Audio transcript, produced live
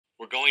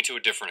going to a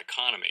different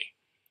economy,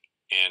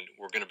 and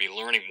we're going to be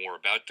learning more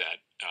about that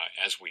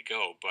as we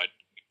go. But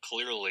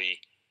clearly,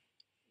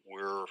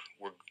 we're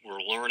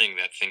learning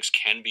that things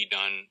can be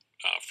done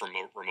from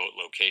remote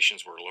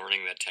locations. We're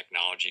learning that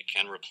technology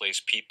can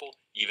replace people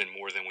even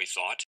more than we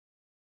thought.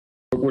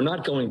 We're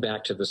not going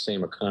back to the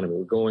same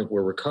economy.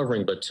 We're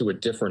recovering, but to a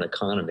different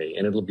economy,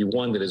 and it'll be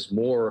one that is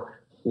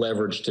more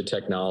leveraged to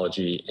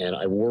technology. And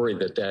I worry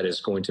that that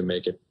is going to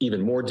make it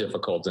even more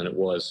difficult than it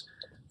was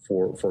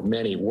for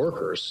many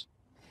workers.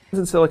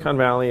 In Silicon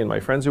Valley, and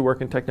my friends who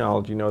work in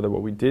technology know that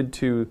what we did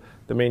to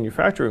the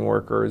manufacturing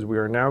workers, we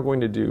are now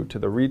going to do to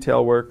the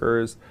retail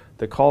workers,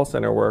 the call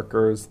center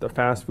workers, the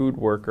fast food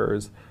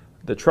workers,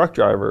 the truck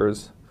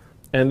drivers,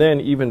 and then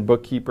even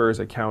bookkeepers,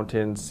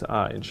 accountants,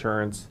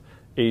 insurance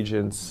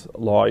agents,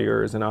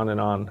 lawyers, and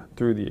on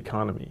through the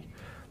economy.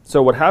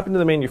 So what happened to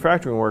the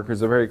manufacturing workers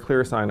is a very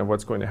clear sign of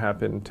what's going to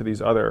happen to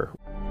these other.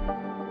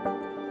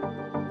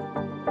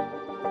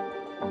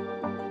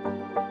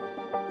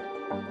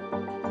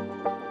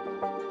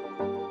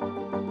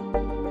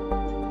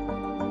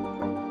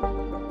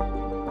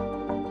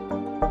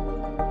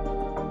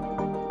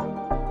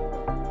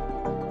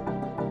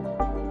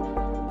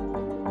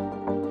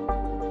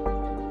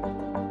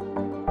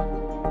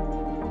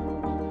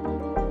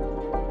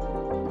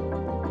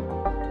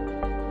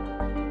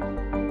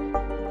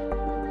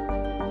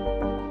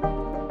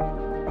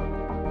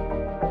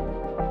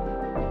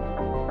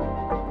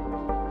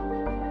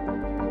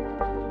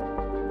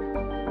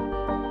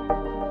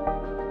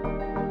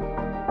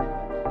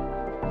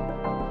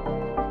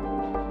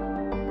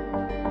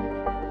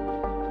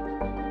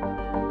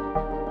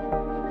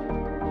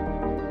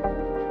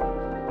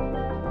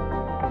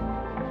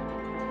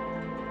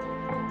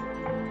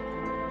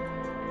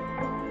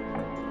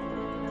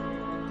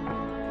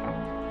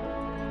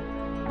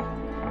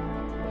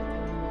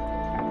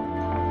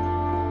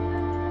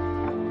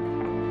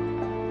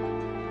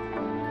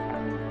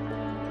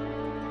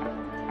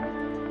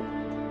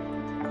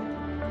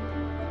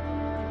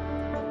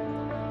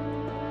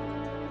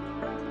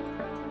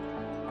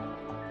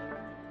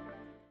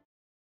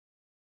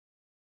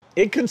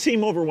 It can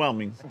seem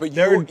overwhelming. But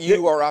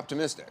you are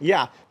optimistic.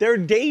 Yeah. There are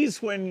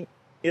days when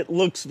it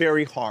looks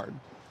very hard.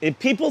 If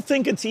people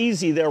think it's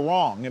easy, they're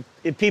wrong.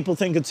 If people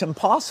think it's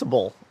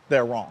impossible,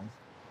 they're wrong.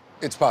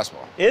 It's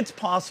possible. It's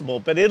possible,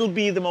 but it'll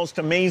be the most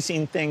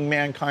amazing thing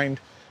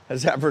mankind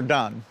has ever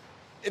done.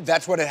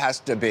 That's what it has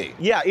to be.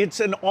 Yeah,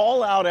 it's an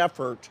all-out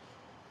effort,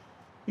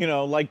 you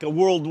know, like a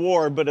world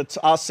war, but it's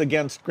us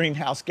against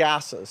greenhouse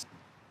gases.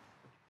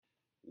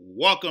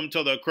 Welcome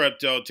to the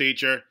Crypto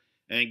Teacher.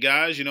 And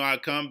guys, you know, I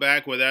come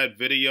back with that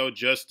video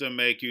just to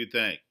make you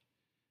think.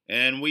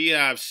 And we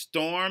have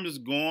storms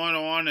going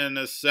on in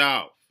the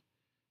south,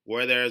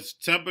 where there's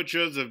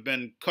temperatures have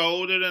been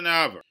colder than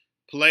ever.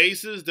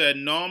 Places that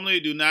normally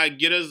do not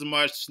get as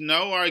much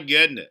snow are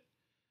getting it.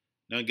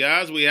 Now,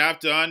 guys, we have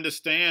to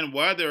understand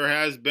weather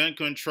has been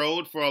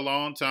controlled for a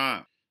long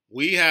time.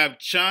 We have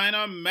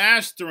China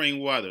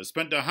mastering weather,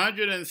 spent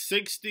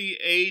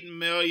 $168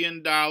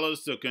 million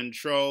to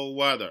control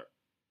weather.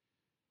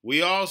 We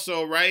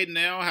also right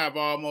now have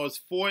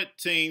almost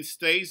 14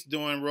 states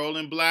doing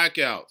rolling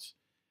blackouts.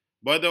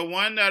 But the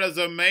one that is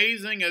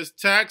amazing is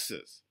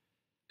Texas.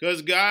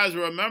 Because, guys,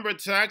 remember,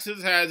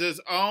 Texas has its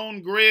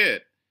own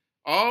grid.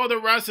 All the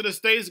rest of the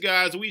states,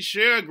 guys, we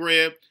share a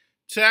grid.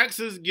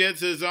 Texas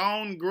gets its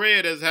own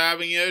grid as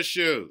having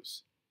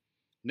issues.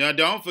 Now,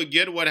 don't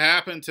forget what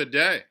happened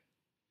today.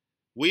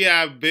 We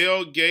have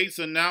Bill Gates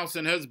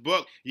announcing his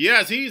book.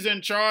 Yes, he's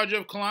in charge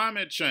of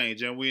climate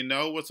change, and we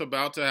know what's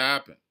about to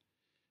happen.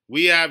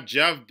 We have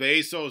Jeff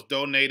Bezos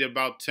donated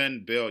about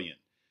 $10 billion.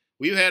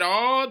 We've had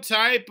all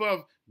type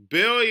of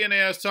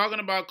billionaires talking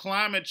about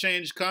climate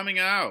change coming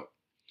out.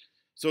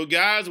 So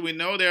guys, we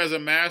know there's a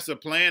master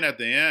plan at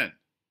the end.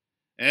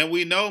 And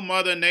we know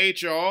Mother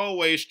Nature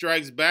always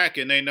strikes back,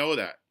 and they know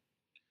that.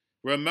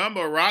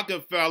 Remember,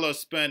 Rockefeller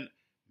spent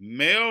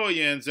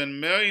millions and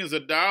millions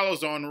of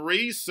dollars on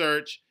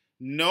research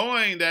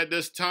knowing that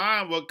this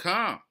time would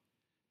come.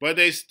 But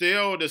they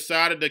still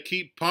decided to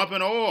keep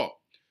pumping oil,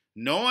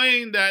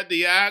 knowing that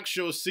the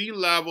actual sea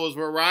levels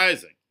were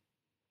rising.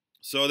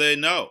 So they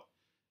know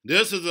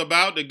this is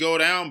about to go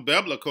down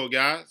biblical,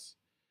 guys.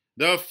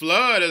 The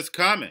flood is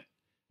coming,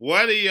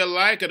 whether you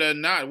like it or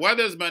not,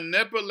 whether it's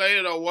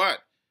manipulated or what.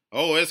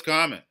 Oh, it's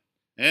coming,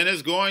 and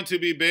it's going to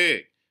be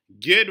big.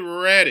 Get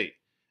ready.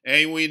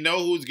 And we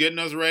know who's getting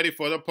us ready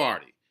for the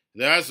party.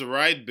 That's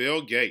right,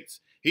 Bill Gates.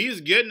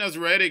 He's getting us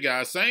ready,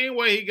 guys. Same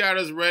way he got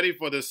us ready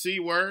for the C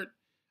word.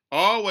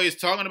 Always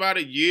talking about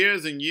it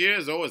years and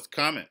years. Oh, it's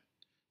coming.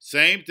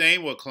 Same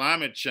thing with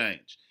climate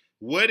change.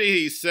 What did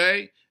he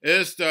say?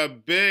 It's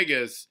the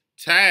biggest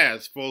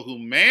task for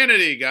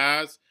humanity,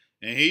 guys.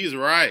 And he's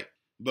right.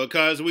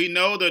 Because we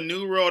know the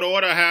New World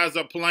Order has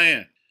a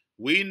plan.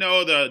 We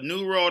know the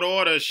New World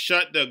Order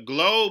shut the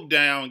globe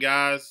down,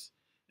 guys.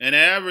 And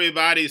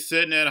everybody's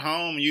sitting at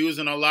home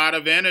using a lot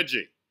of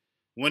energy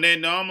when they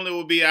normally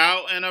will be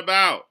out and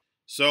about.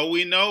 So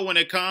we know when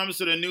it comes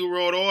to the New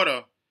World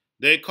Order,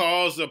 they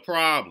cause a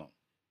problem.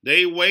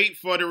 They wait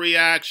for the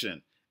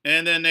reaction,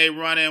 and then they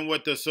run in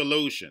with the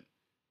solution.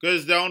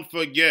 Because don't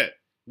forget,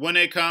 when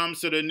it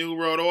comes to the New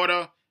World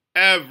Order,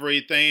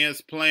 everything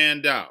is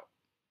planned out.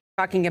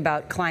 Talking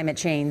about climate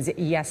change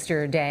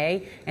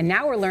yesterday, and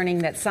now we're learning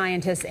that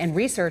scientists and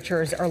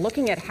researchers are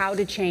looking at how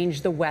to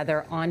change the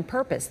weather on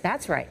purpose.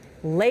 That's right.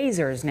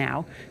 Lasers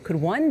now could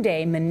one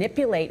day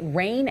manipulate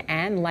rain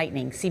and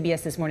lightning.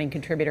 CBS This Morning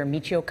contributor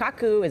Michio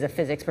Kaku is a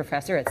physics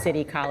professor at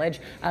City College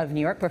of New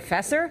York.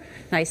 Professor,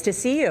 nice to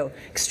see you.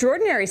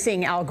 Extraordinary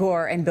seeing Al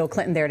Gore and Bill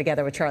Clinton there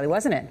together with Charlie,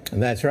 wasn't it?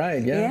 That's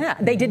right, yeah. Yeah,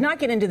 they did not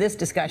get into this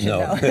discussion,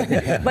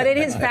 though. But it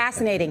is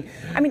fascinating.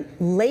 I mean,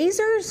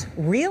 lasers,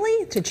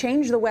 really, to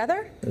change the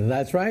weather?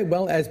 That's right.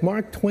 Well, as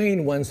Mark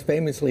Twain once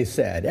famously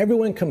said,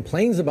 everyone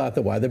complains about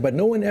the weather, but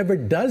no one ever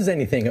does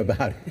anything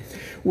about it.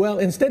 Well,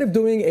 instead of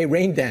doing a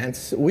rain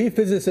dance, we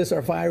physicists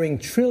are firing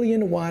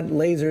trillion-watt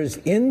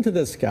lasers into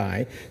the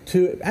sky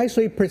to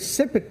actually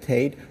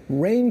precipitate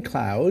rain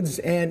clouds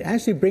and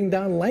actually bring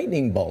down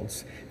lightning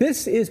bolts.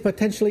 This is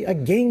potentially a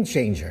game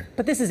changer.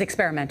 But this is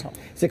experimental.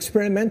 It's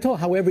experimental.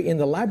 However, in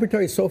the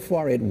laboratory so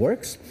far it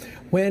works.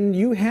 When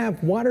you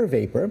have water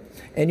vapor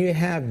and you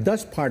have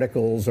dust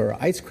particles or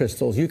ice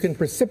crystals, you can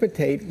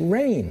precipitate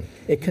rain.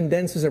 It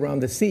condenses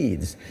around the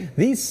seeds.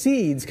 These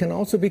seeds can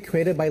also be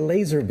created by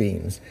laser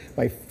beams.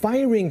 By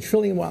firing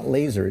trillion-watt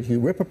lasers, you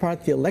rip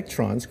apart the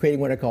electrons, creating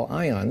what are called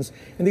ions,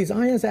 and these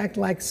ions act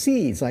like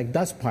seeds, like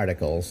dust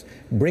particles,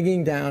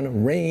 bringing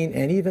down rain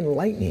and even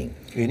lightning.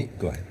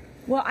 Go ahead.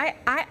 Well,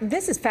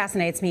 this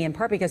fascinates me in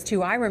part because,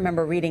 too, I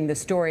remember reading the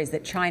stories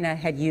that China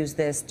had used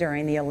this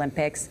during the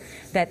Olympics,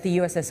 that the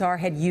USSR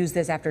had used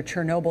this after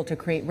Chernobyl to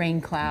create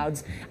rain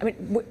clouds. I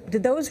mean,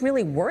 did those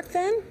really work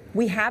then?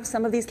 We have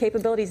some of these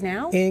capabilities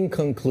now?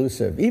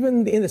 Inconclusive.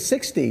 Even in the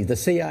 60s, the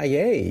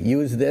CIA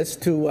used this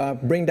to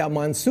bring down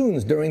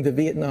monsoons during the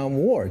Vietnam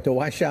War, to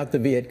wash out the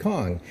Viet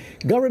Cong.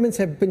 Governments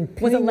have been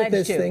playing with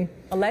this thing.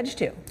 Alleged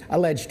to.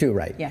 Alleged to,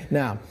 right. Yeah.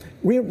 Now,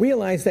 we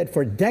realize that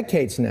for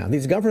decades now,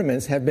 these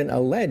governments have been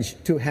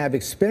alleged to have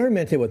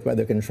experimented with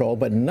weather control,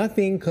 but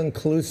nothing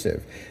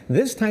conclusive.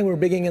 This time we're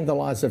bringing in the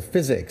laws of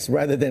physics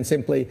rather than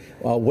simply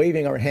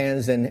waving our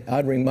hands and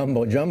uttering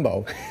mumbo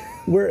jumbo.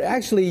 We're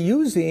actually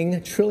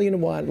using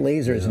trillion-watt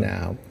lasers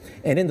now.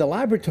 And in the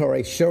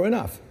laboratory, sure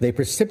enough, they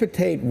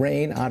precipitate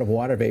rain out of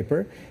water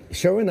vapor.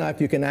 Sure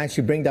enough, you can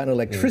actually bring down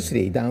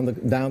electricity down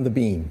the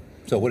beam.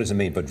 So what does it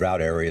mean for drought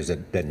areas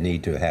that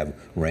need to have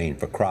rain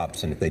for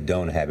crops? And if they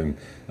don't have them,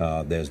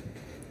 there's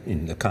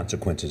the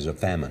consequences of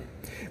famine.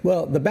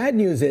 Well, the bad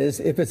news is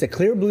if it's a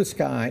clear blue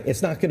sky,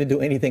 it's not going to do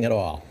anything at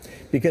all,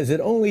 because it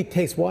only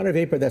takes water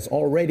vapor that's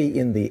already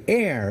in the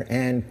air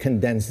and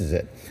condenses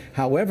it.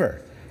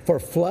 However, for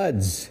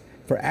floods,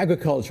 for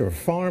agriculture, for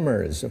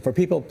farmers, for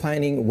people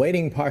planning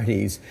wedding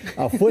parties,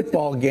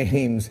 football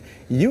games,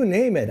 you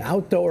name it,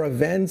 outdoor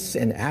events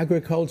and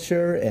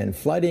agriculture and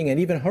flooding and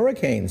even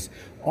hurricanes.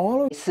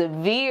 All of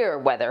severe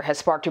weather has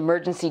sparked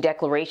emergency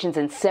declarations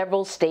in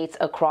several states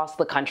across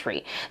the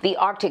country. The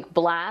Arctic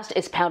blast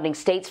is pounding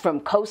states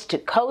from coast to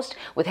coast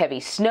with heavy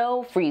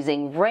snow,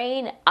 freezing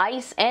rain,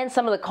 ice, and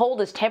some of the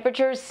coldest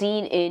temperatures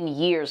seen in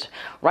years.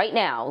 Right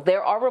now,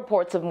 there are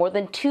reports of more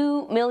than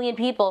 2 million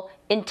people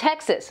in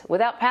Texas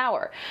without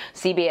power.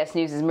 CBS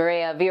News'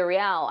 Maria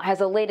Villarreal has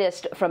the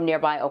latest from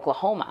nearby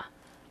Oklahoma.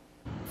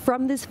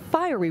 From this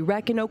fiery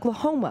wreck in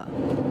Oklahoma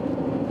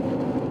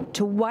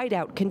to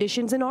whiteout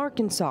conditions in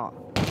Arkansas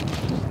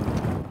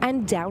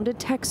and down to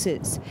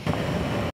Texas,